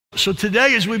So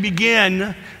today as we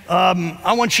begin,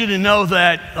 I want you to know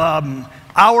that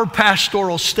our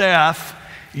pastoral staff,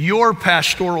 your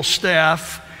pastoral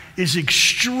staff, is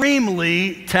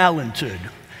extremely talented.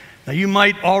 Now you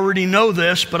might already know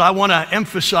this, but I want to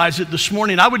emphasize it this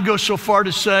morning. I would go so far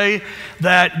to say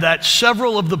that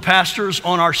several of the pastors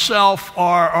on our staff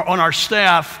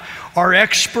are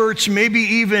experts, maybe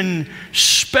even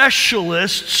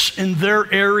specialists in their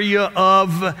area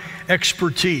of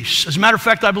expertise. As a matter of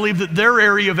fact, I believe that their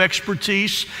area of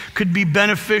expertise could be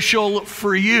beneficial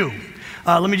for you.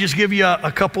 Let me just give you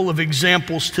a couple of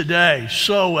examples today.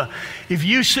 So if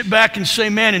you sit back and say,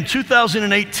 man, in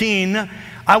 2018,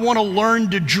 I want to learn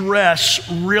to dress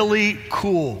really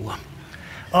cool.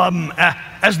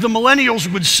 As the millennials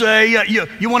would say,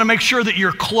 you want to make sure that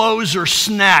your clothes are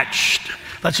snatched.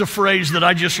 That's a phrase that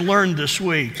I just learned this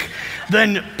week.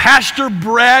 Then Pastor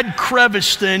Brad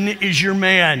Creviston is your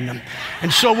man.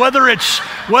 And so whether it's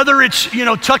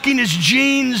tucking his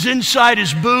jeans inside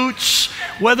his boots,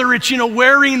 whether it's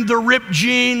wearing the ripped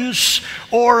jeans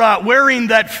or wearing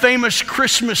that famous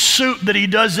Christmas suit that he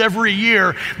does every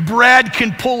year, Brad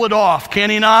can pull it off, can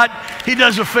he not? He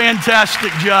does a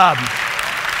fantastic job.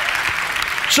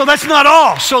 So that's not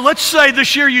all. So let's say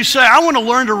this year you say, I want to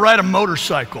learn to ride a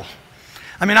motorcycle.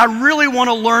 I really want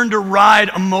to learn to ride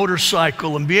a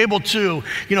motorcycle and be able to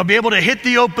hit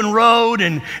the open road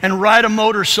and ride a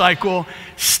motorcycle.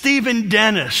 Stephen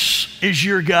Dennis is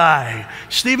your guy.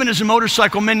 Stephen is a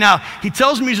motorcycle man. Now, he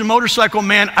tells me he's a motorcycle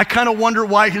man. I kind of wonder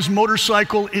why his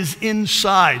motorcycle is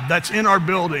inside. That's in our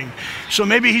building. So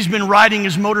maybe he's been riding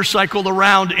his motorcycle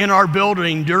around in our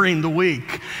building during the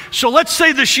week. So let's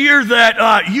say this year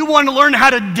that you want to learn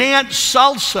how to dance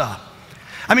salsa.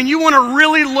 You want to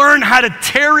really learn how to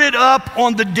tear it up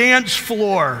on the dance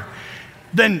floor.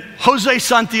 Then Jose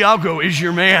Santiago is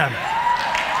your man.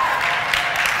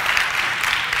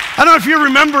 I don't know if you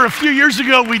remember, a few years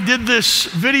ago we did this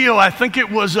video. I think it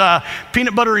was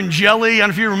peanut butter and jelly. I don't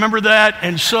know if you remember that.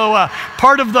 And so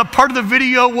part of the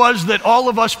video was that all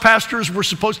of us pastors were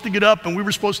supposed to get up and we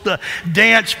were supposed to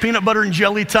dance peanut butter and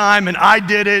jelly time. And I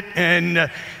did it, and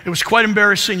it was quite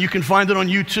embarrassing. You can find it on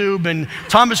YouTube. And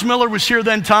Thomas Miller was here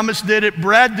then. Thomas did it.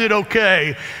 Brad did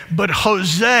okay. But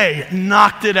Jose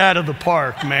knocked it out of the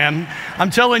park, man.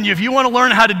 I'm telling you, if you want to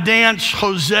learn how to dance,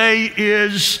 Jose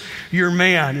is your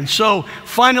man. And so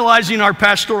finalizing our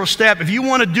pastoral staff, if you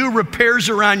want to do repairs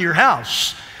around your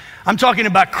house, I'm talking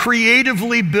about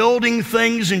creatively building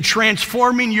things and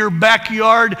transforming your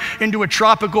backyard into a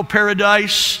tropical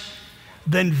paradise,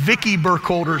 then Vicky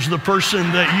Burkholder's the person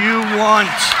that you want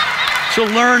to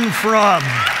learn from.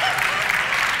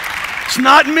 It's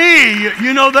not me,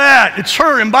 you know that. It's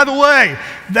her. And by the way,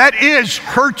 that is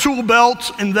her tool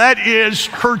belt and that is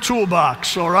her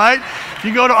toolbox, all right?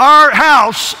 You go to our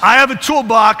house, I have a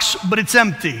toolbox, but it's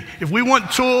empty. If we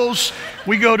want tools,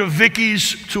 we go to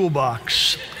Vicky's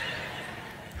toolbox.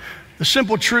 The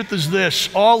simple truth is this: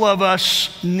 all of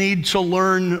us need to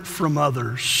learn from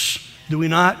others, do we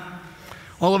not?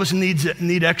 All of us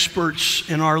need experts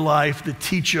in our life that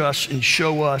teach us and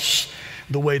show us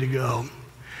the way to go.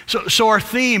 So our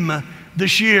theme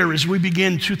this year as we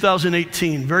begin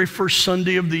 2018, very first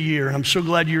Sunday of the year, and I'm so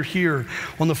glad you're here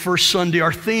on the first Sunday.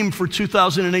 Our theme for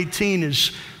 2018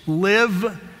 is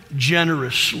live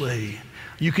generously.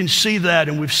 You can see that,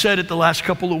 and we've said it the last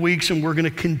couple of weeks, and we're going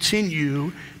to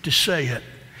continue to say it.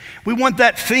 We want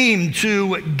that theme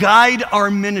to guide our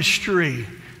ministry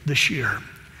this year.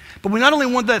 But we not only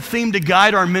want that theme to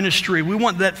guide our ministry, we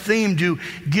want that theme to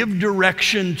give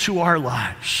direction to our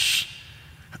lives.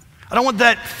 I don't want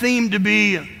that theme to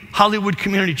be Hollywood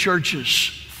Community Church's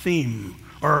theme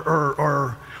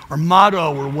or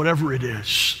motto or whatever it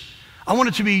is. I want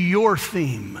it to be your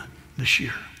theme this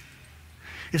year.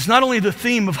 It's not only the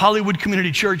theme of Hollywood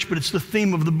Community Church, but it's the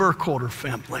theme of the Burkholder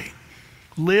family.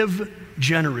 Live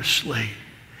generously.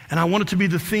 And I want it to be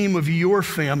the theme of your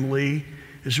family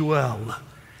as well.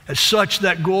 As such,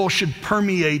 that goal should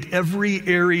permeate every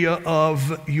area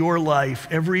of your life,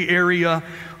 every area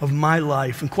of my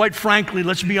life. And quite frankly,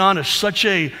 let's be honest, such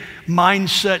a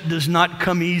mindset does not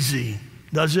come easy,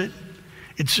 does it?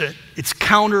 It's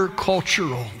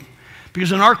countercultural.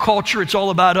 Because in our culture, it's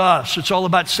all about us. It's all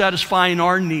about satisfying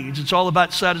our needs. It's all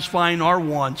about satisfying our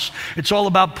wants. It's all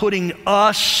about putting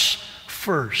us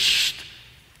first.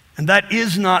 And that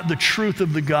is not the truth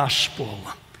of the gospel.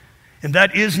 And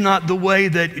that is not the way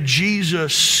that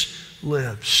Jesus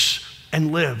lives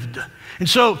and lived. And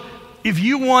so if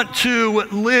you want to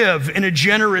live in a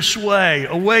generous way,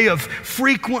 a way of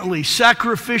frequently,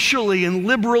 sacrificially, and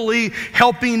liberally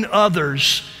helping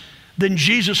others, then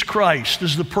Jesus Christ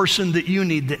is the person that you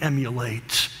need to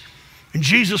emulate. And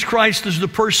Jesus Christ is the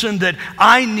person that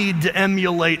I need to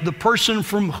emulate, the person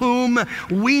from whom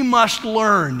we must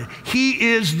learn.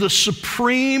 He is the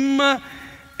supreme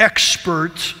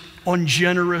expert on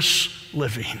generous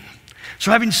living.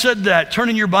 So having said that, turn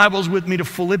in your Bibles with me to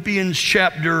Philippians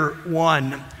chapter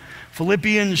 1.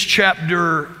 Philippians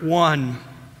chapter 1.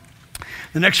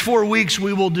 The next 4 weeks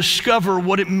we will discover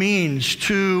what it means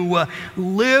to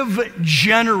live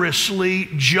generously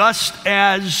just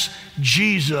as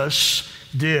Jesus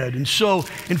did. And so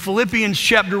in Philippians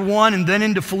chapter 1 and then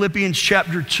into Philippians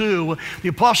chapter 2, the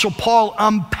Apostle Paul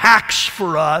unpacks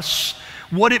for us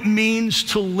what it means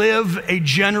to live a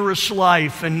generous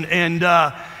life. And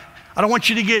I don't want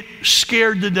you to get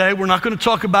scared today. We're not going to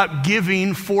talk about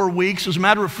giving 4 weeks. As a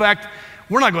matter of fact,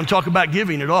 we're not going to talk about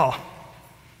giving at all.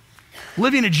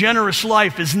 Living a generous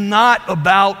life is not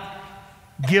about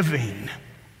giving.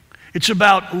 It's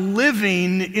about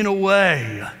living in a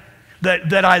way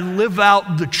that I live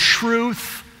out the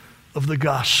truth of the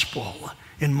gospel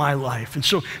in my life. And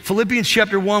so Philippians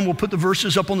chapter 1, we'll put the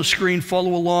verses up on the screen,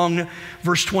 follow along.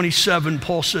 Verse 27,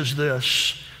 Paul says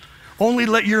this: "Only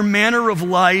let your manner of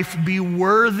life be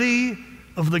worthy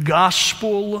of the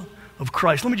gospel of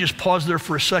Christ." Let me just pause there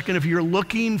for a second. If you're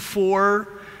looking for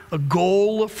a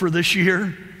goal for this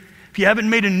year, if you haven't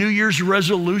made a New Year's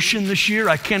resolution this year,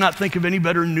 I cannot think of any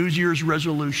better New Year's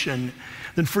resolution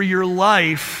than for your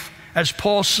life, as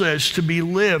Paul says, to be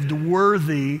lived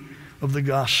worthy of the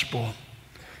gospel.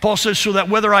 Paul says, "So that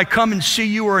whether I come and see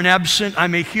you or am absent, I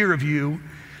may hear of you,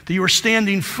 that you are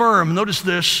standing firm," notice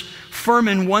this, "firm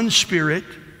in one spirit,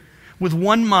 with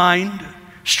one mind,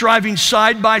 striving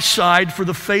side by side for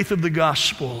the faith of the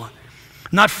gospel,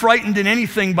 not frightened in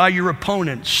anything by your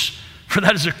opponents, for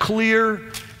that is a clear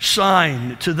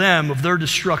sign to them of their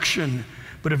destruction,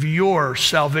 but of your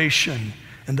salvation,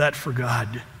 and that for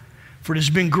God. For it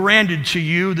has been granted to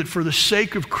you that for the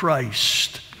sake of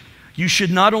Christ, you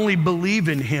should not only believe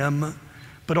in him,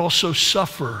 but also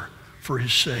suffer for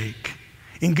his sake.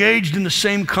 Engaged in the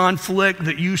same conflict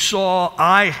that you saw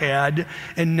I had,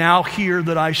 and now hear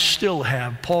that I still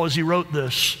have." Paul, as he wrote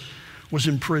this, was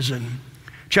in prison.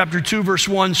 Chapter 2, verse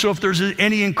 1, "So if there's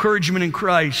any encouragement in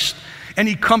Christ,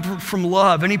 any comfort from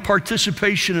love, any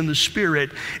participation in the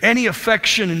Spirit, any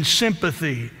affection and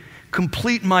sympathy,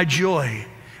 complete my joy,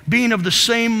 being of the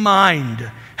same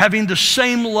mind, having the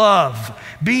same love,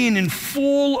 being in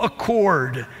full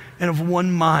accord and of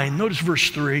one mind." Notice verse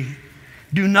 3.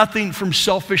 "Do nothing from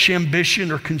selfish ambition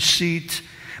or conceit,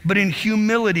 but in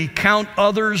humility count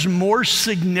others more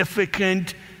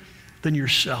significant than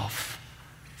yourself."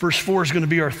 Verse 4 is going to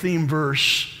be our theme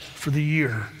verse for the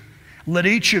year. "Let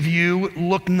each of you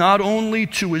look not only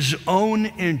to his own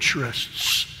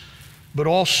interests, but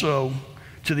also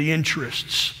to the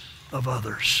interests of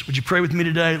others." Would you pray with me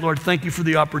today? Lord, thank you for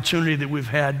the opportunity that we've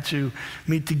had to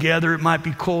meet together. It might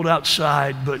be cold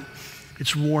outside, but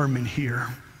it's warm in here.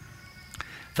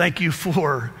 Thank you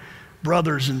for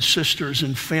brothers and sisters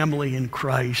and family in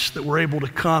Christ, that we're able to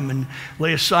come and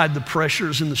lay aside the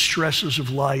pressures and the stresses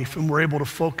of life, and we're able to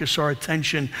focus our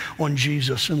attention on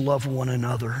Jesus and love one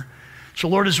another. So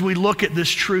Lord, as we look at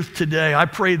this truth today, I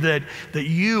pray that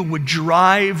you would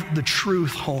drive the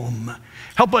truth home.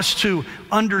 Help us to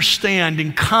understand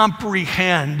and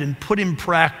comprehend and put in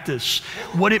practice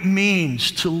what it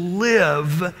means to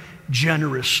live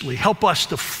generously. Help us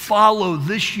to follow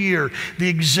this year the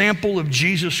example of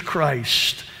Jesus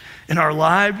Christ in our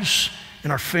lives,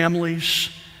 in our families,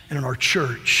 and in our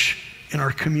church, in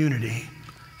our community.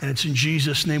 And it's in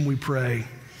Jesus' name we pray.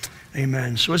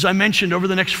 Amen. So as I mentioned, over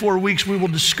the next 4 weeks, we will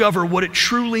discover what it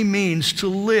truly means to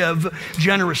live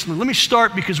generously. Let me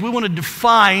start because we want to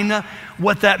define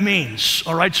what that means.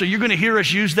 All right, so you're going to hear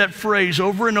us use that phrase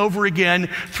over and over again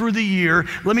through the year.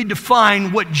 Let me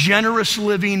define what generous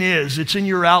living is. It's in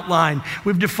your outline.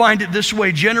 We've defined it this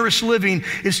way. Generous living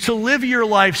is to live your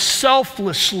life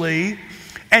selflessly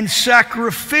and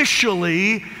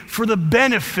sacrificially for the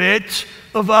benefit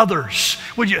of others.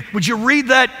 Would you read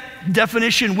that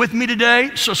definition with me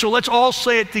today? So let's all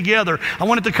say it together. I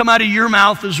want it to come out of your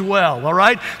mouth as well, all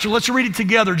right? So let's read it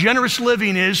together. Generous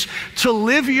living is to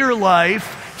live your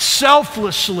life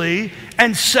selflessly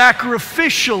and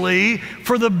sacrificially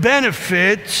for the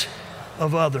benefit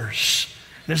of others.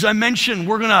 And as I mentioned,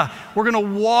 we're gonna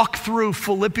walk through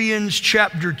Philippians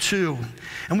chapter 2.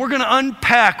 And we're going to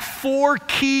unpack 4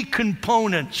 key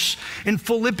components in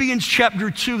Philippians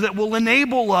chapter 2 that will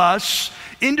enable us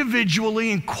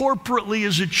individually and corporately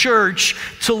as a church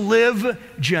to live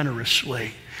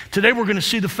generously. Today we're going to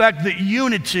see the fact that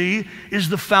unity is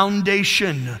the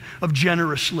foundation of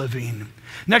generous living.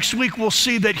 Next week we'll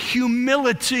see that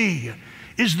humility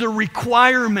is the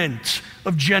requirement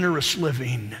of generous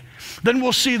living. Then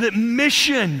we'll see that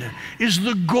mission is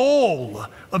the goal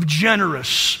of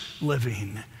generous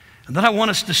living. And then I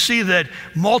want us to see that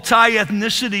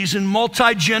multi-ethnicities and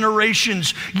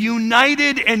multi-generations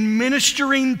united and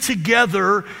ministering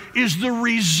together is the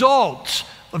result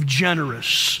of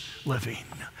generous living.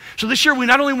 So this year we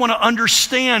not only want to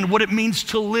understand what it means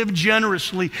to live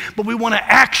generously, but we want to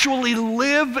actually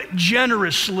live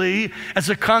generously as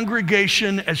a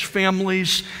congregation, as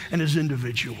families, and as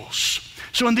individuals.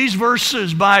 So in these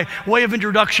verses, by way of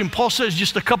introduction, Paul says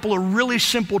just a couple of really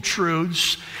simple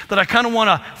truths that I kind of want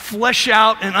to flesh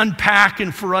out and unpack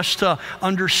and for us to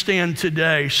understand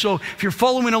today. So if you're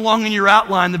following along in your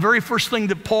outline, the very first thing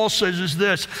that Paul says is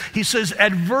this. He says,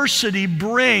 adversity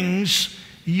brings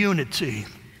unity.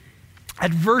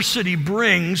 Adversity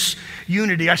brings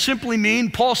unity.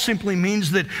 Paul simply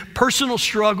means that personal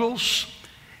struggles,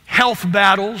 health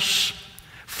battles,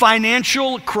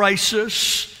 financial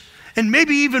crisis, and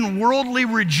maybe even worldly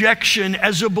rejection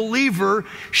as a believer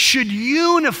should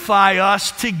unify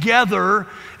us together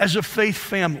as a faith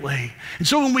family. And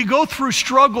so when we go through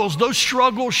struggles, those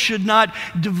struggles should not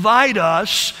divide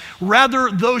us. Rather,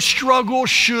 those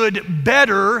struggles should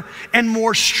better and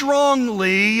more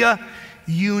strongly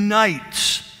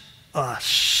unite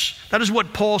us. That is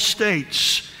what Paul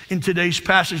states in today's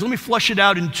passage. Let me flesh it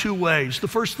out in two ways. The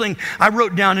first thing I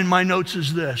wrote down in my notes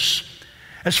is this.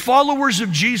 As followers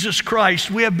of Jesus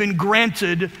Christ, we have been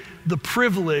granted the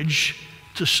privilege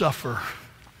to suffer.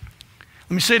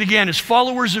 Let me say it again. As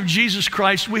followers of Jesus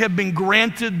Christ, we have been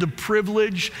granted the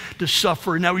privilege to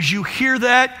suffer. Now, as you hear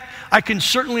that, I can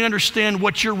certainly understand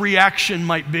what your reaction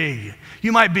might be.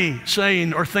 You might be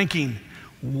saying or thinking,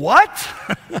 what?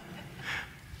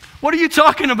 What are you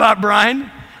talking about, Brian?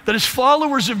 That as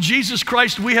followers of Jesus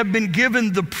Christ, we have been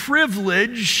given the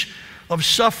privilege of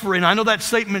suffering. I know that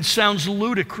statement sounds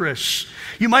ludicrous.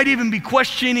 You might even be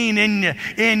questioning in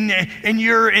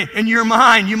your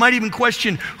mind. You might even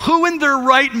question who in their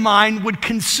right mind would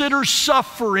consider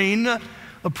suffering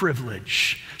a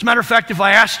privilege. As a matter of fact, if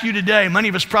I asked you today, many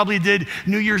of us probably did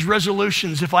New Year's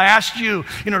resolutions. If I asked you,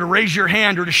 to raise your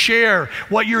hand or to share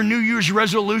what your New Year's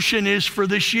resolution is for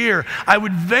this year, I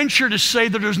would venture to say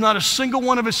that there's not a single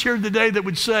one of us here today that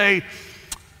would say,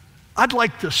 I'd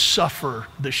like to suffer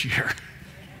this year.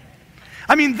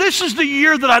 I mean, this is the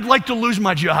year that I'd like to lose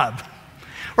my job.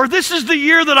 Or this is the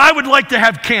year that I would like to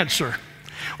have cancer.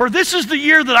 Or this is the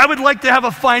year that I would like to have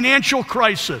a financial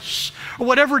crisis. Or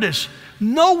whatever it is.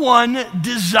 No one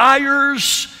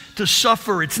desires to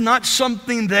suffer. It's not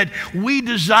something that we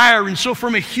desire. And so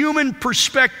from a human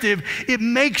perspective, it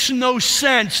makes no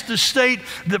sense to state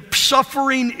that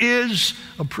suffering is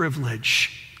a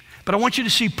privilege. But I want you to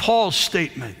see Paul's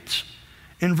statement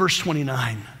in verse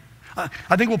 29.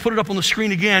 I think we'll put it up on the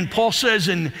screen again. Paul says,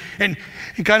 and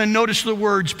kind of notice the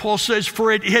words, Paul says,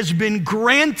 for it has been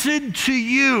granted to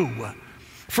you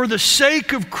for the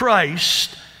sake of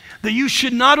Christ that you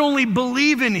should not only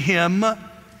believe in him,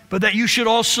 but that you should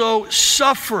also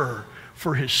suffer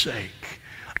for his sake.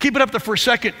 Keep it up there for a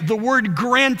second. The word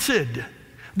granted.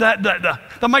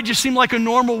 That might just seem like a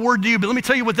normal word to you, but let me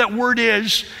tell you what that word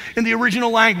is in the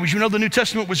original language. You know, the New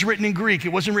Testament was written in Greek. It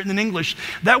wasn't written in English.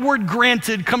 That word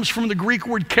granted comes from the Greek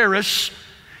word charis.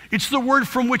 It's the word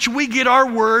from which we get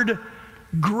our word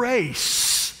grace.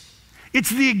 It's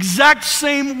the exact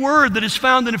same word that is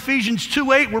found in Ephesians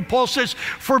 2:8 where Paul says,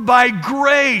 for by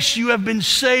grace you have been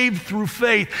saved through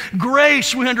faith.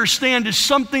 Grace, we understand, is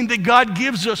something that God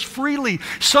gives us freely,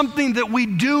 something that we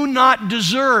do not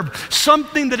deserve,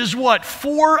 something that is what?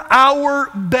 For our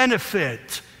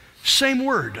benefit. Same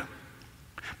word.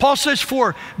 Paul says,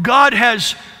 for God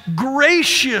has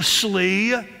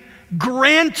graciously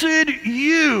granted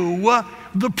you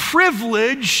the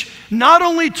privilege not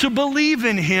only to believe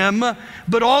in him,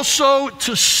 but also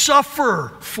to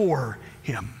suffer for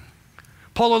him.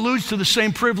 Paul alludes to the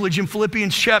same privilege in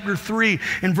Philippians chapter 3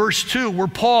 and verse 2, where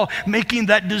Paul, making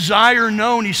that desire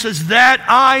known, he says, that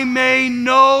I may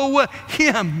know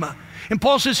him. And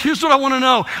Paul says, here's what I want to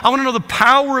know. I want to know the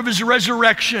power of his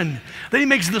resurrection. Then he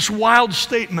makes this wild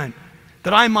statement,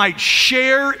 that I might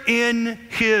share in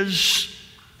his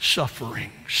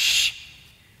sufferings,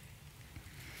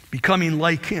 becoming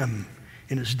like him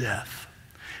in his death.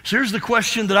 So here's the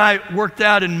question that I worked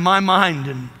out in my mind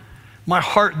and my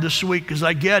heart this week, because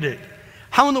I get it.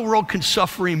 How in the world can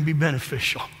suffering be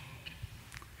beneficial?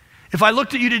 If I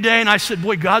looked at you today and I said,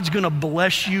 boy, God's going to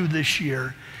bless you this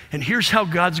year, and here's how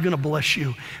God's going to bless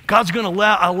you. God's going to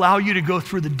allow you to go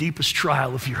through the deepest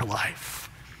trial of your life.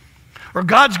 Or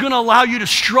God's going to allow you to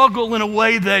struggle in a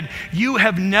way that you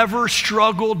have never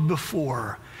struggled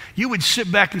before. you would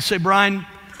sit back and say, Brian,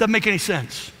 doesn't make any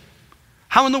sense.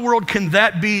 How in the world can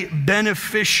that be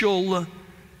beneficial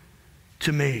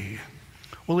to me?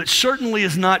 Well, it certainly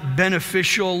is not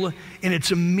beneficial in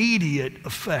its immediate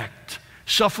effect.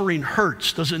 Suffering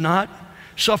hurts, does it not?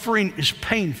 Suffering is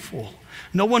painful.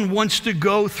 No one wants to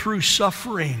go through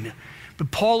suffering. But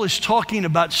Paul is talking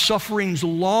about suffering's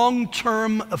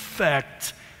long-term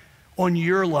effect on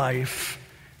your life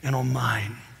and on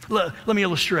mine. Let me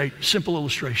illustrate, simple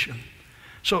illustration.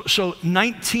 So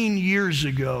 19 years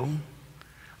ago,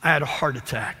 I had a heart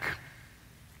attack.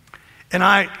 And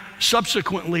I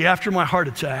subsequently, after my heart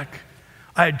attack,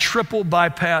 I had triple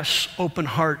bypass open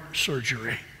heart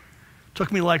surgery. It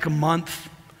took me like a month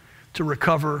to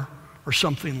recover or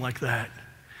something like that.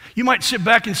 You might sit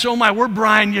back and say, oh my word,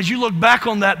 Brian, as you look back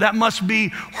on that, that must be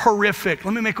horrific.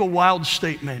 Let me make a wild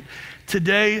statement.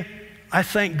 Today, I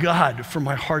thank God for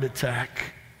my heart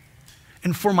attack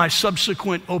and for my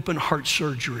subsequent open heart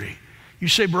surgery. You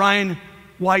say, Brian,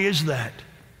 why is that?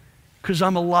 Because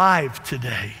I'm alive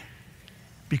today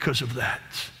because of that.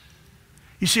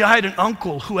 You see, I had an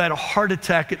uncle who had a heart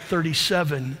attack at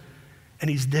 37 and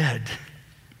he's dead.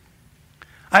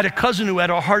 I had a cousin who had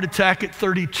a heart attack at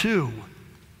 32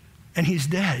 and he's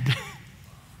dead.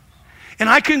 And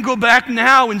I can go back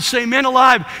now and say, man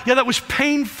alive, yeah, that was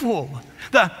painful.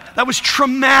 That was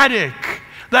traumatic.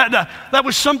 That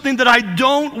was something that I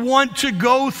don't want to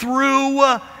go through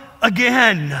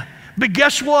again. But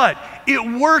guess what?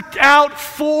 It worked out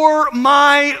for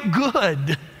my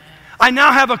good. I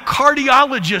now have a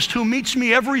cardiologist who meets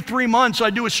me every 3 months. I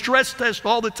do a stress test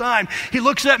all the time. He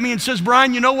looks at me and says,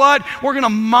 Brian, you know what? We're going to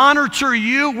monitor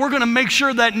you. We're going to make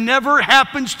sure that never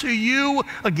happens to you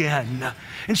again.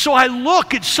 And so I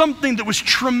look at something that was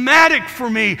traumatic for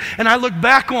me, and I look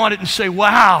back on it and say,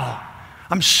 wow,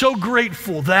 I'm so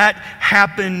grateful that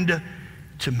happened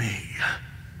to me.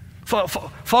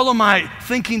 Follow my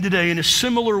thinking today in a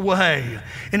similar way.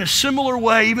 In a similar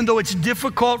way, even though it's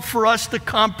difficult for us to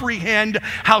comprehend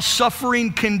how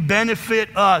suffering can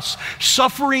benefit us,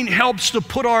 suffering helps to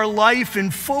put our life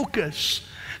in focus.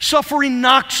 Suffering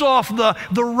knocks off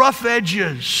the rough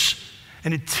edges,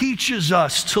 and it teaches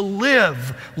us to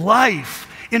live life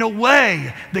in a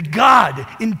way that God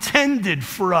intended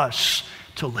for us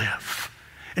to live.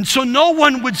 And so no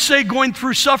one would say going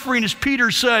through suffering, as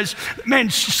Peter says, man,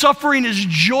 suffering is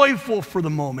joyful for the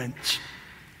moment.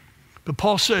 But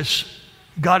Paul says,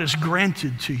 God has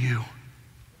granted to you.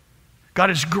 God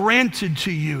has granted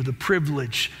to you the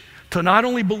privilege to not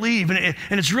only believe, and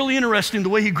it's really interesting the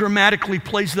way he grammatically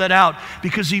plays that out,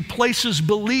 because he places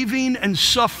believing and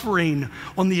suffering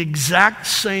on the exact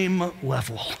same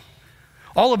level.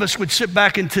 All of us would sit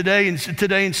back today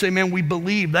and say, man, we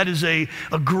believe. That is a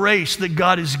grace that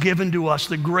God has given to us,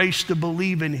 the grace to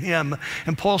believe in him.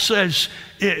 And Paul says,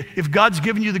 if God's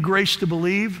given you the grace to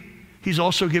believe, he's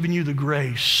also given you the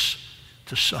grace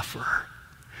to suffer.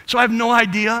 So I have no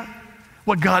idea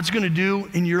what God's going to do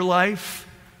in your life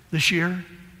this year.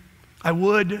 I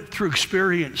would, through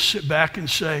experience, sit back and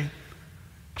say,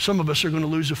 some of us are going to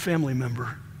lose a family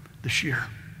member this year.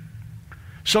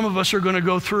 Some of us are going to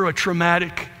go through a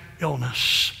traumatic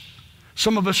illness.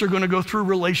 Some of us are going to go through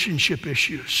relationship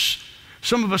issues.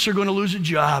 Some of us are going to lose a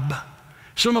job.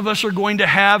 Some of us are going to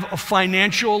have a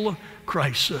financial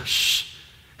crisis.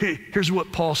 Here's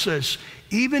what Paul says.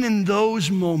 Even in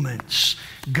those moments,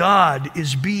 God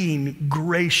is being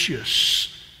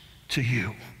gracious to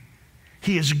you.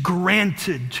 He has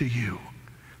granted to you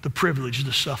the privilege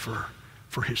to suffer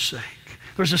for his sake.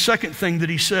 There's a second thing that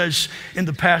he says in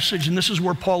the passage, and this is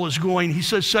where Paul is going. He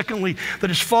says, secondly, that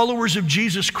as followers of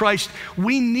Jesus Christ,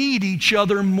 we need each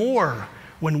other more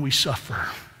when we suffer.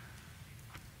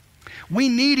 We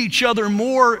need each other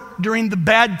more during the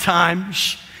bad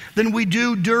times than we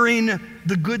do during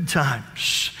the good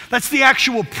times. That's the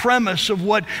actual premise of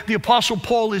what the Apostle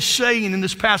Paul is saying in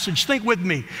this passage. Think with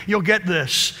me, you'll get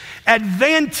this.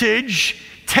 Advantage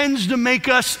tends to make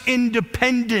us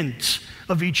independent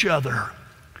of each other,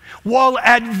 while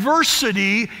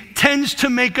adversity tends to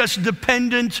make us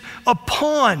dependent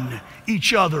upon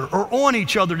each other or on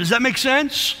each other. Does that make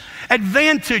sense?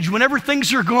 Advantage, whenever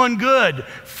things are going good,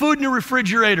 food in the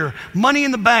refrigerator, money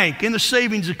in the bank, in the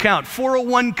savings account,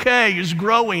 401k is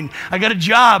growing, I got a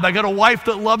job, I got a wife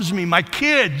that loves me, my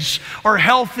kids are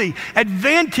healthy.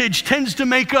 Advantage tends to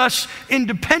make us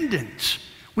independent.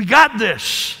 We got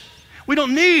this. We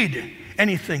don't need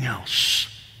anything else.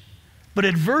 But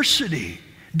adversity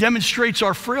demonstrates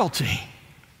our frailty.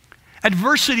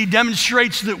 Adversity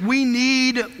demonstrates that we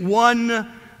need one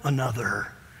another.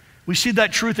 We see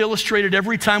that truth illustrated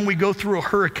every time we go through a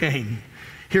hurricane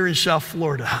here in South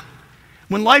Florida.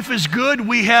 When life is good,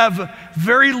 we have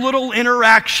very little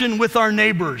interaction with our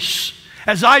neighbors.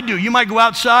 As I do, you might go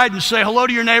outside and say hello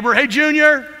to your neighbor. Hey,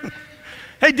 Junior.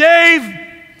 Hey, Dave.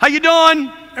 How you doing?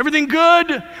 Everything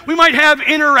good? We might have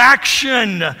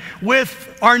interaction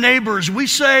with our neighbors. We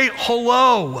say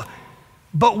hello.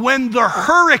 But when the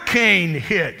hurricane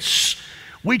hits,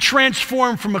 we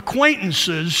transform from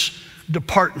acquaintances to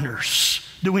partners.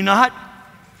 Do we not?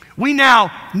 We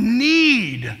now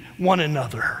need one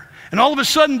another. And all of a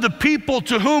sudden, the people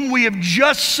to whom we have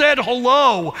just said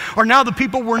hello are now the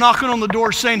people we're knocking on the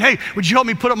door saying, hey, would you help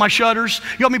me put up my shutters?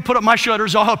 You help me put up my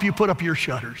shutters, I'll help you put up your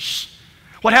shutters.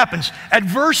 What happens?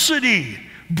 Adversity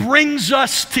brings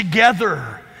us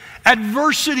together.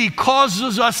 Adversity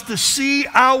causes us to see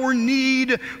our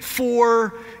need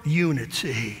for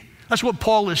unity. That's what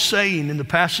Paul is saying in the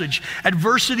passage.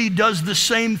 Adversity does the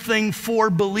same thing for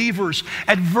believers.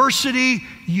 Adversity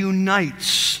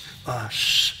unites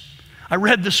us. I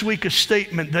read this week a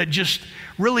statement that just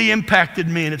really impacted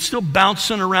me, and it's still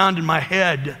bouncing around in my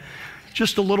head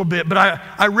just a little bit. But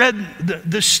I read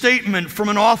this statement from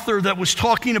an author that was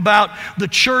talking about the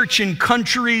church in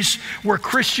countries where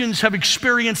Christians have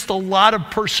experienced a lot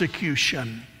of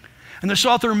persecution. And this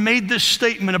author made this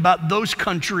statement about those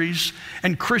countries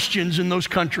and Christians in those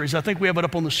countries. I think we have it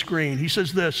up on the screen. He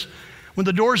says this: when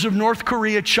the doors of North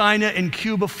Korea, China, and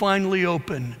Cuba finally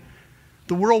open,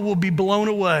 the world will be blown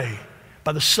away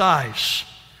by the size,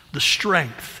 the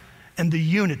strength, and the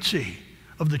unity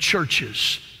of the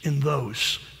churches in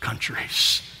those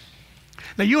countries.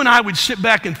 Now, you and I would sit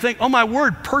back and think, oh my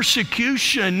word,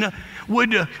 persecution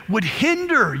would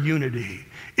hinder unity.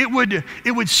 It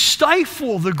would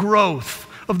stifle the growth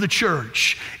of the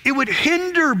church. It would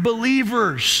hinder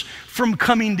believers from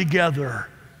coming together.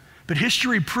 But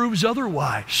history proves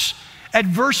otherwise.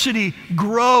 Adversity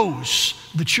grows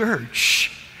the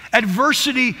church.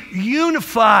 Adversity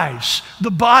unifies the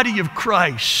body of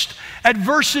Christ.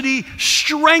 Adversity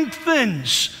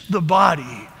strengthens the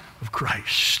body of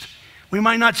Christ. We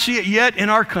might not see it yet in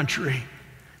our country,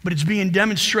 but it's being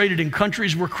demonstrated in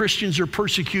countries where Christians are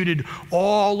persecuted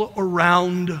all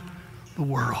around the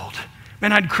world.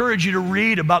 Man, I'd encourage you to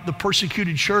read about the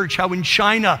persecuted church, how in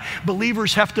China,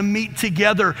 believers have to meet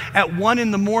together at 1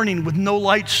 a.m. with no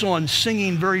lights on,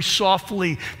 singing very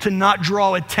softly to not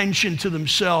draw attention to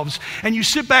themselves. And you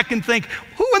sit back and think,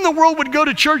 who in the world would go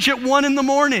to church at 1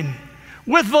 a.m.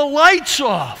 with the lights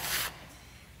off?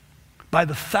 By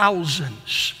the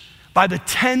thousands, by the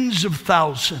tens of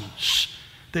thousands,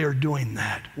 they are doing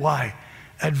that. Why?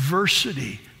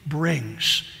 Adversity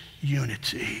brings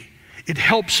unity. It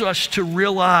helps us to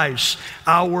realize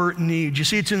our needs. You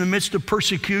see, it's in the midst of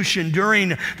persecution,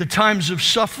 during the times of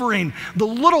suffering, the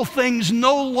little things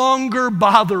no longer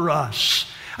bother us.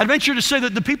 I'd venture to say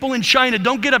that the people in China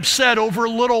don't get upset over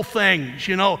little things,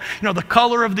 you know, the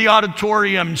color of the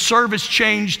auditorium, service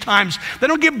change times. They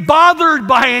don't get bothered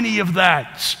by any of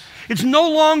that. It's no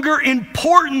longer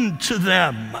important to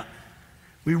them.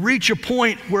 We reach a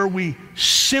point where we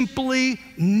simply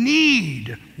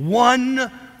need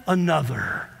one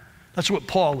another. That's what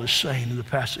Paul is saying in the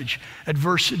passage.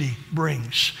 Adversity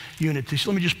brings unity. So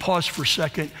let me just pause for a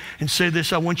second and say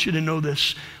this. I want you to know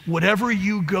this. Whatever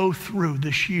you go through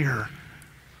this year,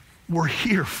 we're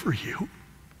here for you.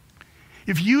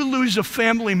 If you lose a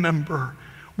family member,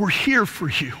 we're here for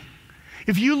you.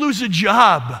 If you lose a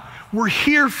job, we're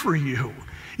here for you.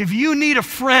 If you need a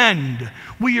friend,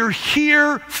 we are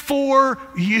here for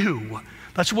you.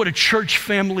 That's what a church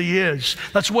family is.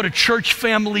 That's what a church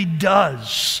family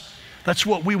does. That's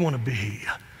what we want to be.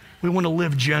 We want to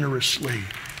live generously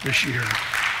this year.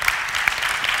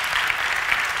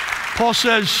 Paul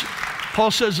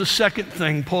says a second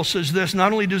thing. Paul says this: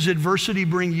 not only does adversity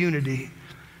bring unity,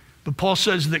 but Paul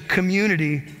says that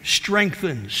community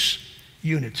strengthens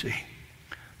unity.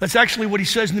 That's actually what he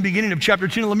says in the beginning of chapter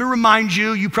 2. Now, let me remind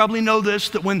you, you probably know this,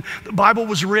 that when the Bible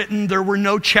was written, there were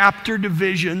no chapter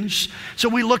divisions. So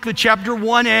we look at chapter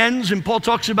 1 ends, and Paul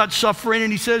talks about suffering,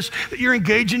 and he says that you're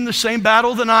engaged in the same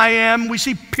battle than I am. We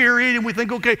see period, and we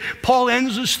think, okay, Paul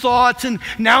ends his thoughts, and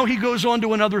now he goes on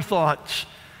to another thought.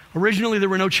 Originally, there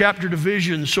were no chapter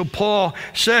divisions, so Paul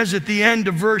says at the end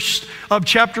of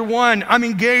chapter 1, I'm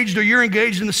engaged, or you're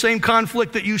engaged in the same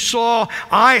conflict that you saw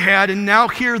I had, and now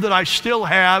hear that I still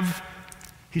have.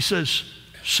 He says,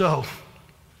 so,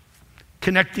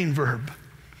 connecting verb.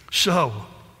 So,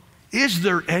 is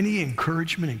there any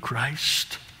encouragement in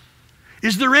Christ?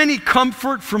 Is there any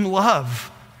comfort from love?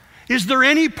 Is there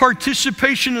any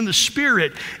participation in the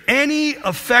Spirit? Any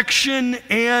affection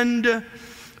and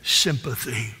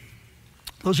sympathy?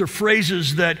 Those are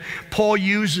phrases that Paul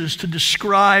uses to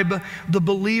describe the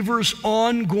believer's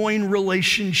ongoing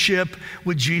relationship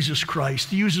with Jesus Christ.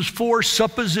 He uses 4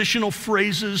 suppositional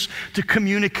phrases to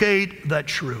communicate that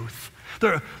truth.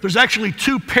 There's actually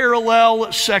 2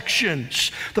 parallel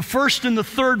sections. The first and the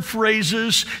third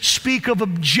phrases speak of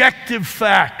objective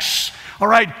facts. All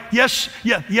right, yes,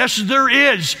 there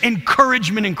is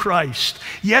encouragement in Christ.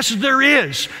 Yes, there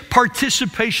is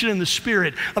participation in the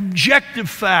Spirit. Objective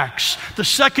facts. The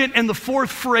second and the fourth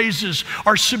phrases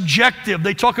are subjective.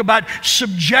 They talk about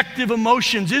subjective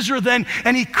emotions. Is there then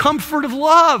any comfort of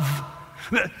love?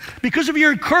 Because of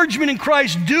your encouragement in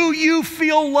Christ, do you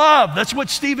feel love? That's what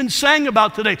Stephen sang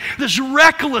about today. This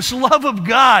reckless love of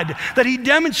God that he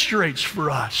demonstrates for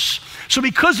us. So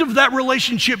because of that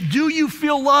relationship, do you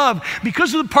feel love?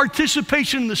 Because of the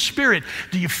participation in the Spirit,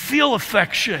 do you feel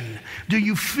affection? Do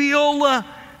you feel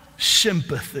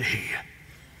sympathy?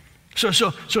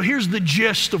 So here's the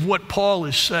gist of what Paul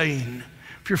is saying.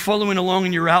 If you're following along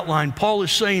in your outline, Paul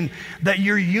is saying that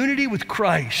your unity with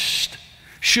Christ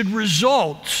should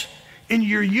result in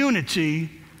your unity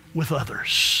with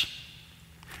others.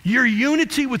 Your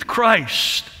unity with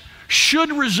Christ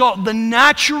should result, the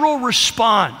natural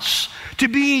response to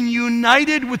being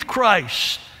united with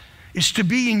Christ is to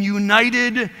being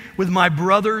united with my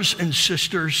brothers and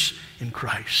sisters in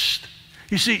Christ.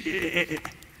 You see,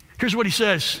 here's what he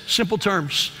says, simple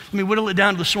terms. Let me whittle it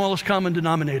down to the smallest common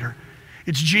denominator.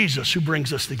 It's Jesus who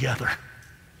brings us together.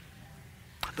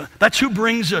 That's who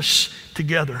brings us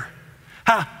together.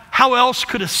 How else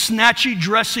could a snatchy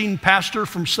dressing pastor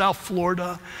from South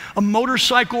Florida, a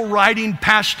motorcycle riding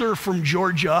pastor from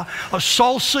Georgia, a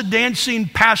salsa dancing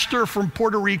pastor from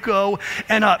Puerto Rico,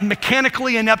 and a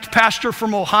mechanically inept pastor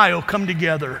from Ohio come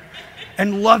together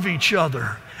and love each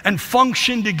other and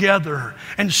function together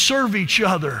and serve each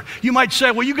other? You might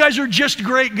say, well, you guys are just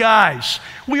great guys.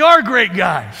 We are great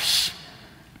guys.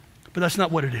 But that's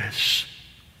not what it is.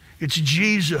 It's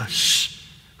Jesus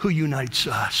who unites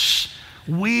us.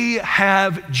 We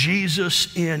have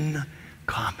Jesus in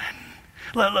common.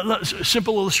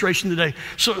 Simple illustration today.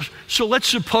 So let's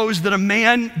suppose that a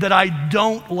man that I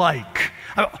don't like,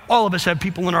 all of us have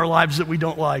people in our lives that we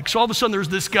don't like. So all of a sudden there's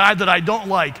this guy that I don't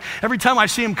like. Every time I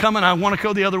see him coming, I want to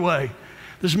go the other way.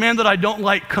 This man that I don't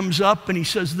like comes up and he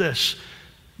says this,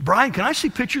 Brian, can I see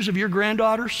pictures of your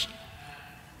granddaughters?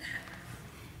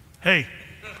 Hey,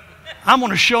 I'm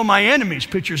going to show my enemies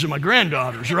pictures of my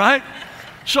granddaughters, right?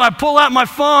 So I pull out my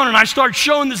phone and I start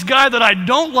showing this guy that I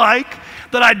don't like,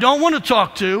 that I don't want to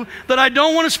talk to, that I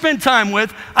don't want to spend time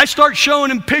with. I start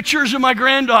showing him pictures of my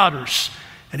granddaughters.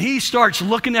 And he starts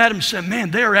looking at them and saying,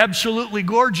 man, they're absolutely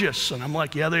gorgeous. And I'm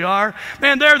like, yeah, they are.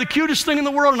 Man, they're the cutest thing in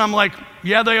the world. And I'm like,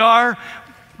 yeah, they are.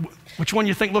 Which one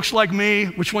you think looks like me?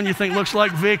 Which one you think looks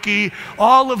like Vicky?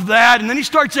 All of that. And then he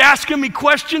starts asking me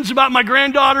questions about my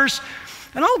granddaughters.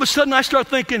 And all of a sudden I start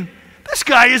thinking, this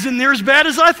guy isn't near as bad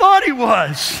as I thought he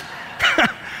was.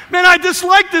 Man, I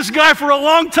disliked this guy for a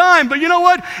long time, but you know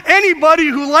what? Anybody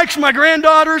who likes my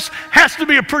granddaughters has to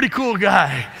be a pretty cool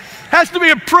guy. Has to be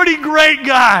a pretty great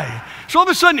guy. So all of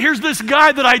a sudden, here's this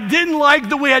guy that I didn't like,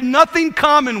 that we had nothing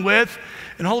common with,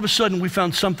 and all of a sudden we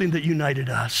found something that united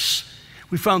us.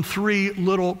 We found 3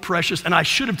 little precious, and I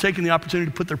should have taken the opportunity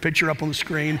to put their picture up on the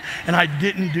screen, and I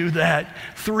didn't do that.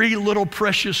 3 little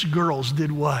precious girls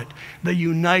did what? They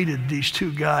united these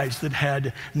 2 guys that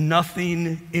had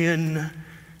nothing in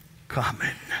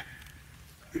common.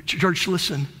 Church,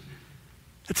 listen.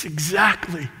 That's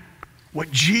exactly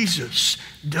what Jesus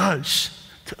does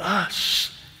to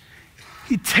us.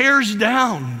 He tears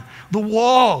down the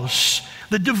walls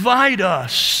that divide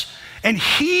us, and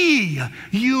he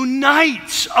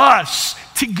unites us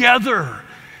together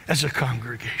as a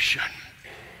congregation.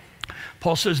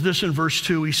 Paul says this in verse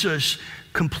 2. He says,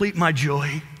 complete my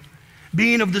joy,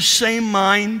 being of the same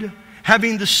mind,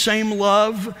 having the same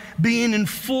love, being in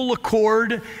full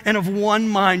accord and of one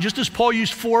mind. Just as Paul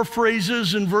used 4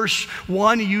 phrases in verse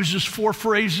 1, he uses 4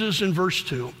 phrases in verse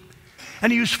 2.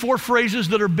 And he used 4 phrases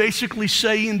that are basically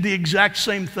saying the exact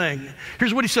same thing.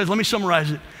 Here's what he says. Let me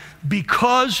summarize it.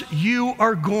 Because you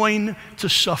are going to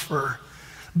suffer,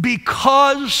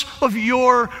 because of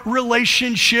your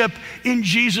relationship in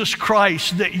Jesus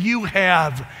Christ that you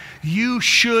have, you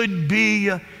should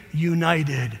be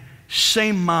united.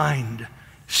 Same mind,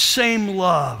 same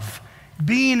love,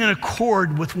 being in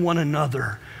accord with one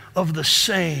another, of the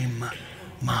same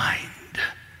mind.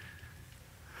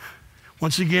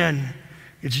 Once again,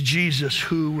 it's Jesus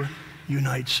who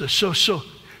unites us.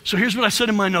 So here's what I said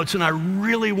in my notes, and I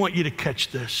really want you to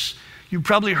catch this. You've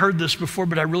probably heard this before,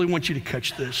 but I really want you to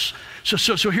catch this.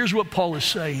 So here's what Paul is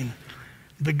saying.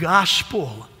 The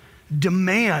gospel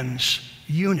demands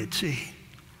unity,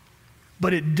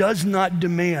 but it does not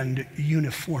demand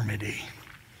uniformity.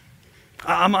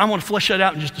 I want to flesh that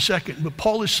out in just a second, but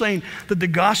Paul is saying that the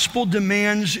gospel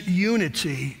demands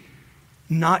unity,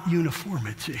 not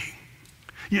uniformity.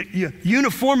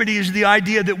 Uniformity is the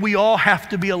idea that we all have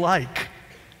to be alike.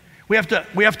 We have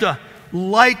to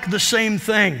like the same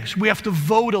things. We have to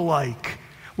vote alike.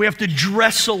 We have to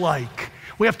dress alike.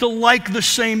 We have to like the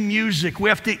same music. We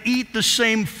have to eat the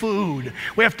same food.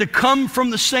 We have to come from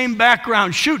the same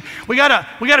background. Shoot, we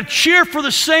gotta cheer for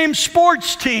the same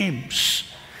sports teams.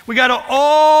 We gotta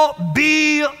all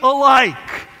be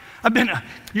alike.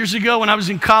 Years ago when I was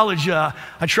in college, I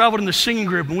traveled in the singing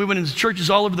group, and we went into churches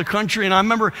all over the country, and I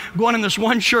remember going in this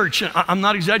one church, and I'm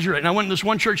not exaggerating, I went in this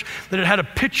one church that had a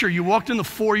picture. You walked in the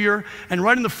foyer, and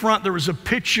right in the front there was a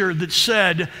picture that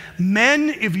said, "Men,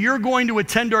 if you're going to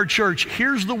attend our church,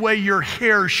 here's the way your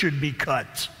hair should be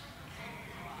cut."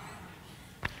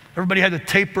 Everybody had to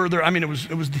taper their, it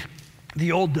was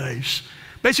the old days.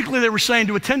 Basically, they were saying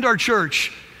to attend our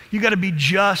church, you gotta be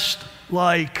just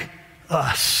like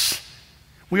us.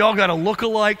 We all got to look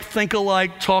alike, think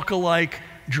alike, talk alike,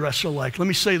 dress alike. Let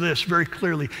me say this very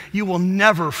clearly. You will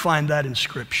never find that in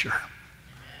Scripture.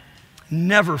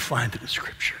 Never find it in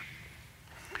Scripture.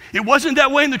 It wasn't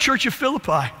that way in the church of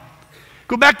Philippi.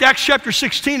 Go back to Acts chapter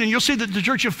 16 and you'll see that the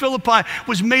church of Philippi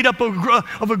was made up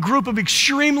of a group of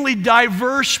extremely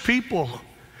diverse people.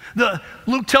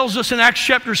 Luke tells us in Acts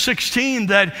chapter 16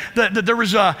 that there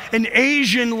was an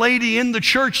Asian lady in the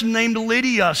church named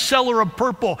Lydia, seller of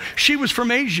purple. She was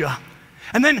from Asia.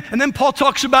 And then Paul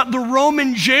talks about the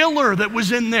Roman jailer that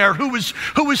was in there who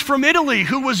was from Italy,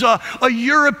 who was a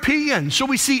European. So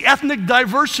we see ethnic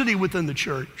diversity within the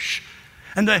church.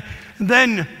 And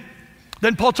then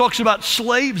Paul talks about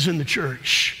slaves in the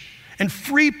church, and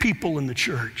free people in the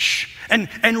church, and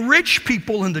rich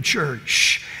people in the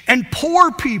church, and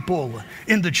poor people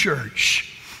in the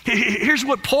church. Here's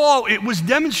what Paul was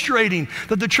demonstrating,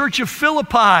 that the church of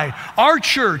Philippi, our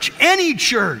church, any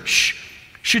church,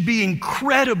 should be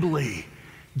incredibly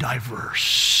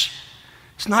diverse.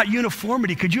 It's not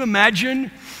uniformity. Could you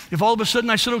imagine if all of a sudden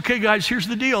I said, okay guys, here's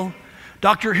the deal.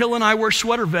 Dr. Hill and I wear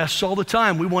sweater vests all the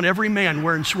time. We want every man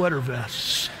wearing sweater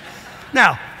vests.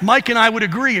 Now, Mike and I would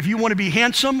agree, if you want to be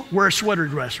handsome, wear a sweater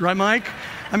dress, right, Mike?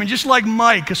 Just like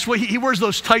Mike, he wears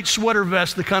those tight sweater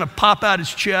vests that kind of pop out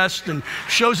his chest and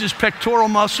shows his pectoral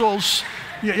muscles.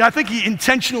 Yeah, I think he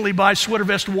intentionally buys sweater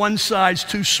vest one size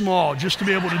too small just to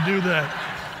be able to do that.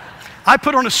 I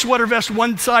put on a sweater vest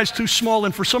one size too small,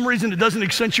 and for some reason it doesn't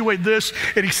accentuate this,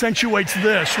 it accentuates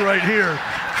this right here.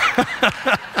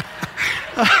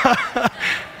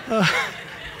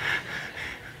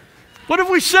 What if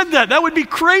we said that? That would be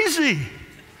crazy.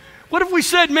 What if we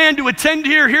said, man, to attend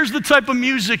here, here's the type of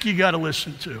music you got to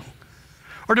listen to.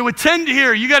 Or to attend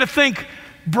here, you got to think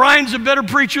Brian's a better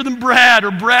preacher than Brad,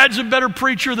 or Brad's a better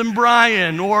preacher than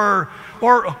Brian, or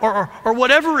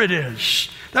whatever it is.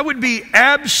 That would be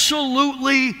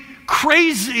absolutely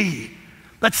crazy.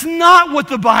 That's not what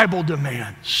the Bible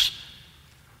demands.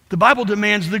 The Bible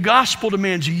demands, the gospel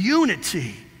demands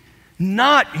unity,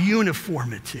 not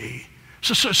uniformity.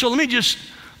 So let me just,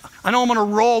 I know I'm going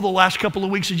to roll the last couple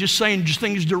of weeks of just saying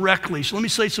things directly. So let me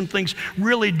say some things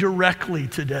really directly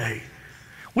today.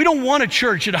 We don't want a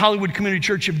church at Hollywood Community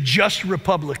Church of just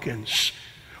Republicans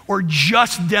or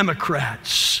just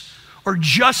Democrats or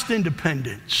just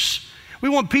independents. We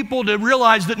want people to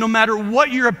realize that no matter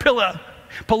what your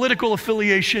political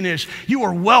affiliation is, you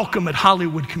are welcome at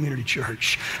Hollywood Community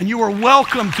Church, and you are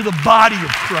welcome to the body of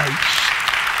Christ.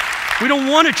 We don't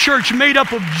want a church made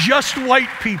up of just white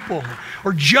people,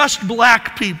 or just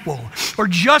black people, or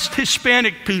just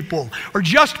Hispanic people, or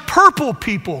just purple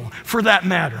people for that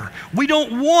matter. We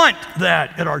don't want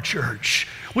that at our church.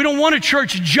 We don't want a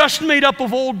church just made up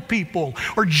of old people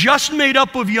or just made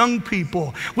up of young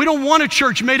people. We don't want a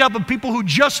church made up of people who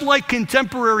just like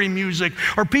contemporary music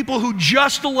or people who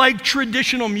just like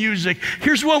traditional music.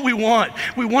 Here's what we want.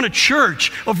 We want a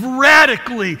church of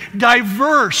radically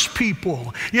diverse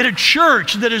people, yet a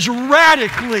church that is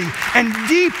radically and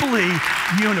deeply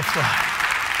unified.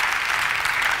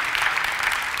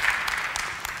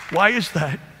 Why is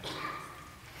that?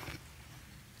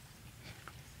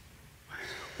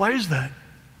 Why is that?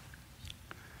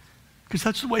 Because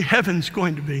that's the way heaven's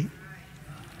going to be.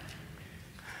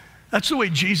 That's the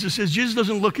way Jesus is. Jesus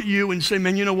doesn't look at you and say,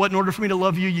 man, you know what? In order for me to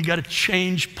love you, you got to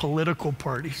change political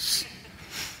parties.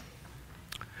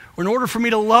 Or in order for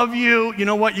me to love you, you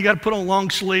know what? You got to put on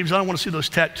long sleeves. I don't want to see those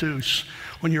tattoos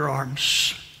on your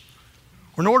arms.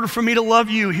 Or in order for me to love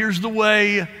you, here's the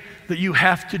way that you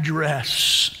have to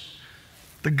dress.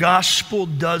 The gospel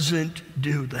doesn't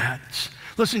do that.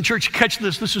 Listen, church, catch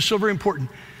this. This is so very important.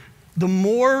 The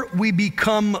more we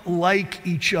become like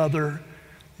each other,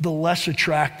 the less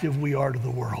attractive we are to the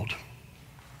world.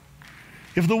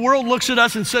 If the world looks at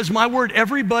us and says, my word,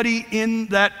 everybody in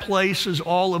that place is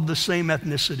all of the same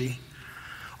ethnicity,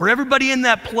 or everybody in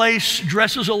that place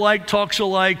dresses alike, talks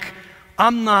alike,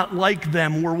 I'm not like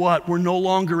them. We're what? We're no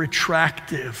longer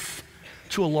attractive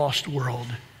to a lost world.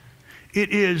 It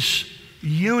is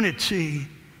unity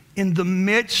in the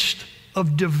midst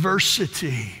of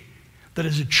diversity that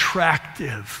is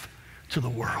attractive to the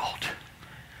world.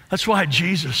 That's why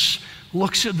Jesus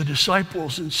looks at the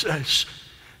disciples and says,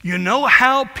 you know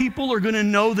how people are going to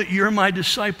know that you're my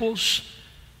disciples?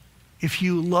 If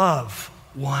you love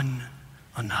one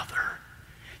another.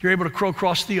 You're able to go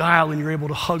across the aisle and you're able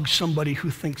to hug somebody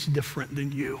who thinks different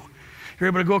than you. You're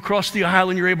able to go across the aisle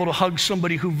and you're able to hug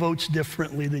somebody who votes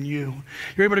differently than you.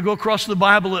 You're able to go across the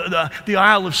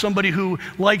aisle of somebody who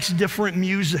likes different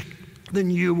music than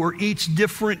you or eats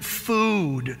different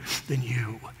food than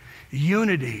you.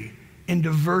 Unity in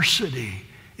diversity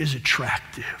is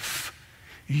attractive.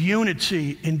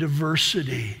 Unity in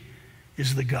diversity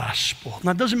is the gospel.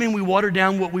 Now, it doesn't mean we water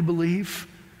down what we believe.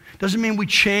 It doesn't mean we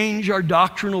change our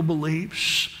doctrinal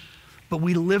beliefs, but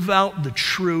we live out the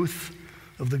truth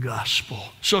of the gospel.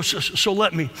 So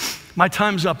let me, my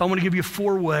time's up. I want to give you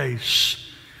 4 ways.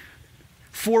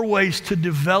 4 ways to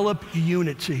develop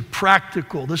unity,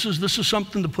 practical. This is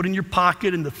something to put in your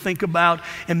pocket and to think about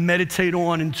and meditate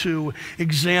on and to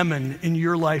examine in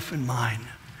your life and mine.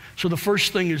 So the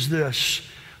first thing is this: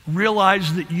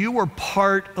 realize that you are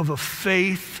part of a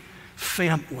faith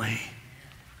family.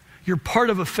 You're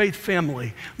part of a faith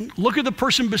family. Look at the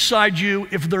person beside you.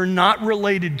 If they're not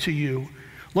related to you,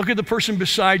 look at the person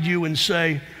beside you and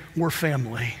say, we're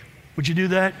family. Would you do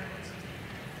that?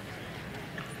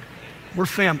 We're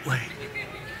family.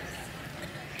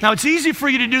 Now, it's easy for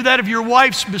you to do that if your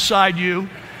wife's beside you,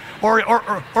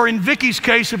 or in Vicky's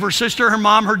case, if her sister, her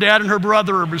mom, her dad, and her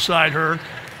brother are beside her.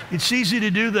 It's easy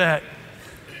to do that.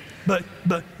 But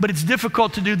it's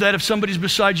difficult to do that if somebody's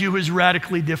beside you who is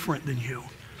radically different than you.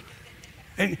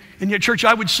 And yet, church,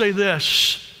 I would say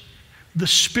this: the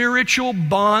spiritual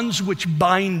bonds which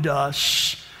bind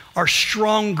us are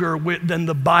stronger than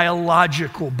the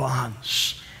biological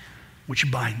bonds which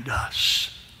bind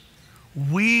us.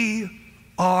 We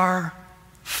are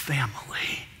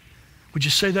family. Would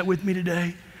you say that with me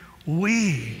today?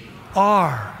 We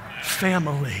are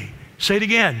family. Say it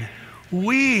again.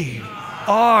 We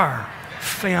are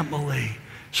family.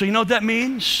 So you know what that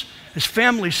means? As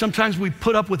family, sometimes we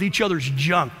put up with each other's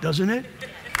junk, doesn't it?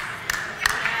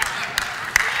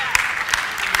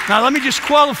 Now let me just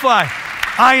qualify.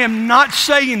 I am not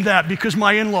saying that because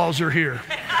my in-laws are here.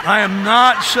 I am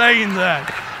not saying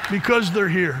that because they're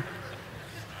here.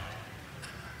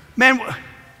 Man,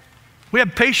 we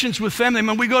have patience with family.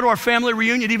 Man, we go to our family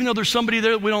reunion even though there's somebody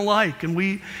there that we don't like, and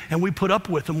we put up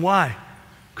with them. Why?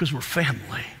 Because we're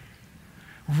family.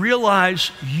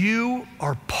 Realize you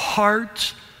are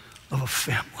part of a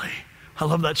family. I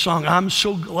love that song. I'm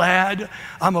so glad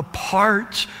I'm a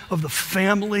part of the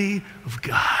family of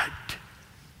God.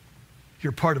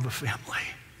 You're part of a family.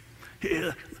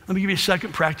 Let me give you a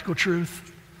second practical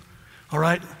truth. All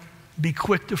right? Be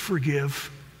quick to forgive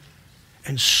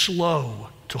and slow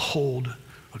to hold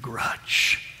a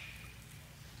grudge.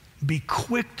 Be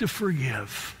quick to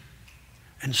forgive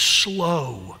and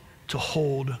slow to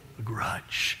hold a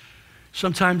grudge.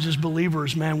 Sometimes as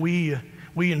believers, man, we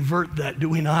invert that, do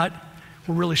we not?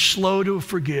 We're really slow to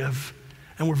forgive,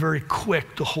 and we're very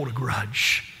quick to hold a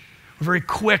grudge. We're very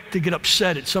quick to get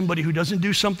upset at somebody who doesn't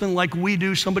do something like we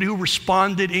do, somebody who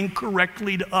responded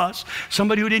incorrectly to us,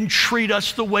 somebody who didn't treat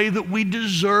us the way that we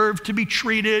deserve to be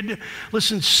treated.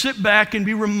 Listen, sit back and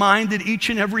be reminded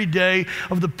each and every day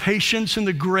of the patience and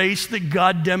the grace that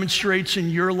God demonstrates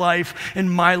in your life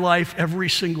and my life every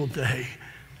single day.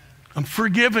 I'm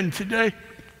forgiven today,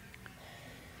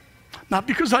 not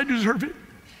because I deserve it.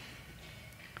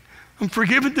 I'm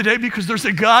forgiven today because there's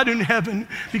a God in heaven,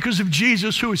 because of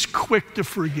Jesus, who is quick to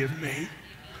forgive me.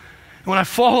 And when I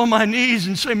fall on my knees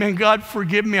and say, man, God,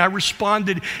 forgive me, I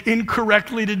responded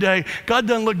incorrectly today, God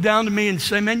doesn't look down to me and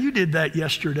say, man, you did that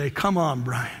yesterday. Come on,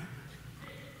 Brian.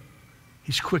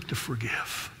 He's quick to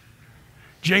forgive.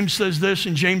 James says this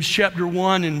in James chapter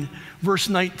 1 and verse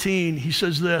 19. He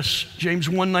says this, James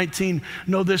 1:19,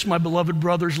 know this, my beloved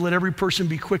brothers, let every person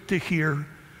be quick to hear,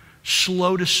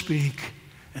 slow to speak,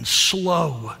 and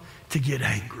slow to get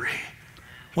angry.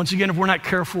 Once again, if we're not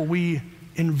careful, we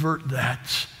invert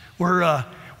that. We're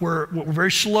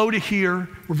very slow to hear,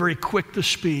 we're very quick to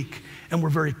speak, and we're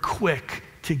very quick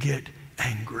to get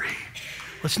angry.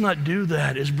 Let's not do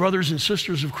that. As brothers and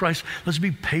sisters of Christ, let's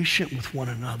be patient with one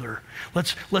another.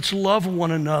 Let's love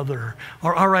one another.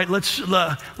 All right, let's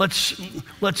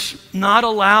not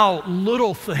allow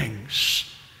little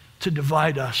things to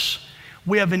divide us.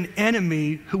 We have an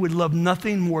enemy who would love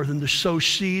nothing more than to sow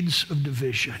seeds of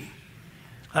division.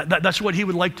 That's what he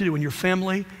would like to do in your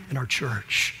family, in our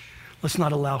church. Let's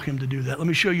not allow him to do that. Let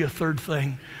me show you a third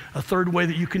thing. A third way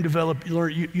that you can develop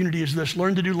unity is this.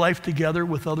 Learn to do life together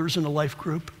with others in a life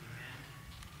group.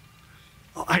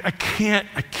 I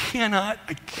cannot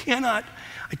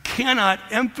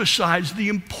emphasize the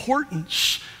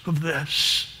importance of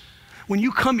this. When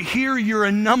you come here, you're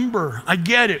a number. I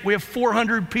get it. We have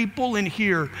 400 people in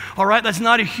here. All right, that's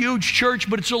not a huge church,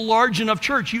 but it's a large enough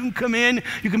church. You can come in,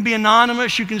 you can be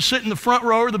anonymous, you can sit in the front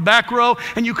row or the back row,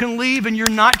 and you can leave and you're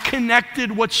not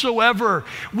connected whatsoever.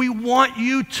 We want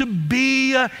you to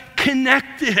be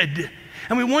connected.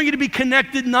 And we want you to be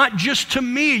connected not just to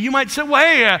me. You might say, well,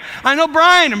 hey, I know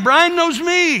Brian, and Brian knows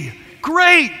me.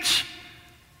 Great.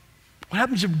 What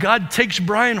happens if God takes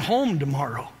Brian home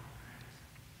tomorrow?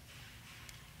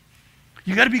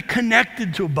 You got to be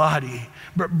connected to a body.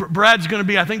 I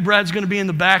think Brad's going to be in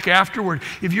the back afterward.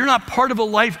 If you're not part of a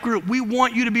life group, we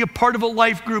want you to be a part of a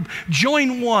life group.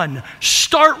 Join one,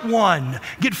 start one,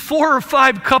 get 4 or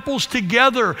 5 couples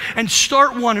together and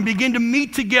start one and begin to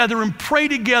meet together and pray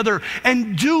together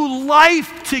and do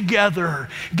life together.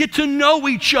 Get to know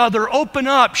each other, open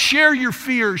up, share your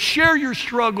fears, share your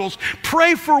struggles,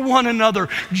 pray for one another.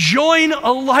 Join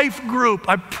a life group.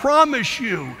 I promise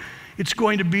you, it's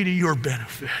going to be to your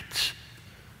benefit.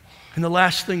 And the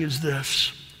last thing is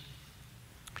this.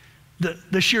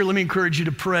 This year, let me encourage you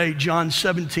to pray John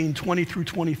 17, 20 through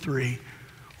 23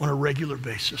 on a regular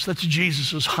basis. That's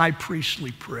Jesus' high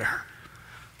priestly prayer.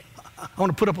 I want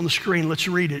to put up on the screen. Let's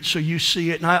read it so you see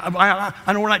it. And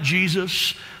I know we're not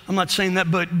Jesus. I'm not saying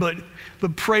that,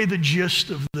 but pray the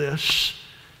gist of this.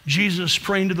 Jesus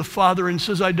praying to the Father and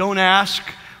says, I don't ask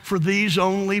for these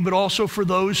only, but also for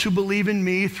those who believe in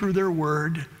me through their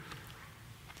word,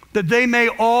 that they may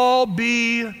all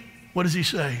be, what does he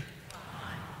say?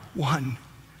 One.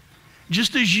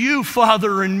 Just as you,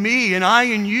 Father, and me, and I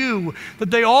and you, that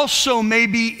they also may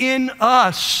be in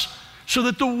us, so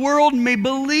that the world may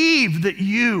believe that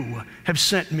you have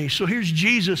sent me. So here's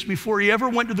Jesus before he ever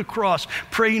went to the cross,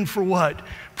 praying for what?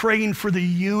 Praying for the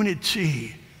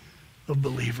unity of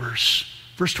believers.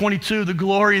 Verse 22, the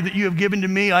glory that you have given to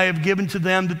me, I have given to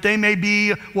them, that they may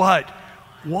be what?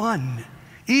 One.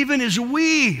 Even as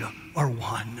we are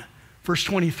one. Verse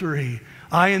 23,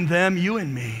 I and them, you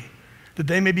and me, that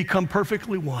they may become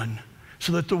perfectly one,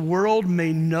 so that the world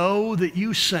may know that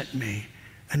you sent me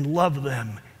and love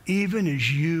them, even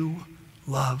as you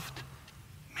loved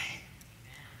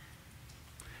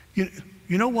me.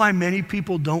 You know why many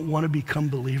people don't want to become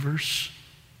believers?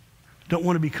 Don't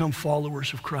want to become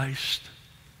followers of Christ?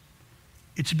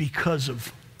 It's because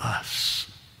of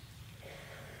us.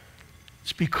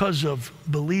 It's because of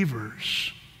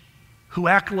believers who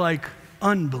act like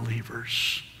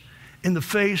unbelievers in the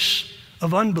face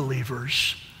of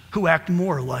unbelievers who act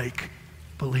more like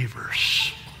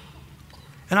believers.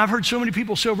 And I've heard so many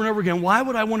people say over and over again, why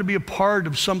would I want to be a part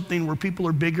of something where people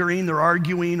are bickering, they're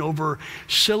arguing over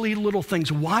silly little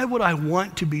things? Why would I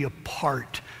want to be a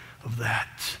part of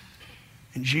that?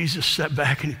 And Jesus sat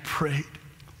back and he prayed,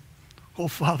 oh,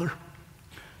 Father,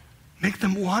 make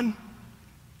them one.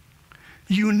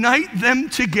 Unite them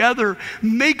together.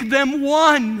 Make them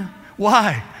one.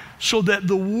 Why? So that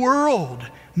the world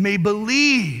may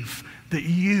believe that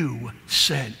you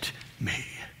sent me.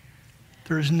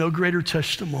 There is no greater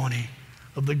testimony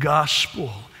of the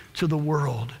gospel to the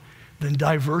world than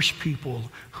diverse people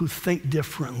who think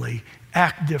differently,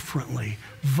 act differently,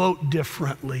 vote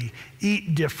differently,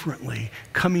 eat differently,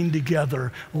 coming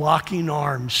together, locking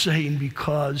arms, saying,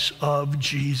 because of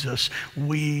Jesus,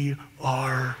 we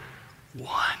are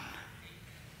one.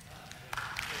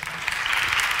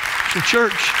 So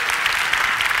church,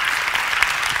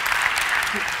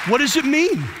 what does it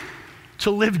mean to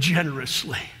live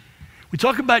generously? We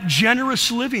talk about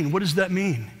generous living. What does that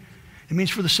mean? It means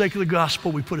for the sake of the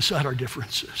gospel, we put aside our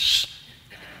differences.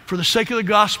 For the sake of the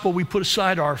gospel, we put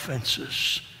aside our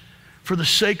offenses. For the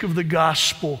sake of the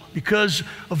gospel, because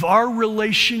of our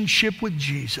relationship with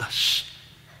Jesus,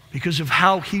 because of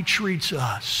how he treats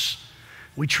us,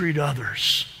 we treat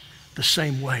others the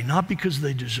same way, not because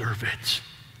they deserve it,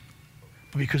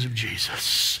 but because of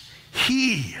Jesus.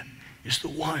 He is the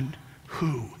one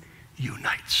who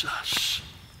unites us.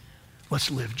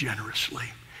 Let's live generously.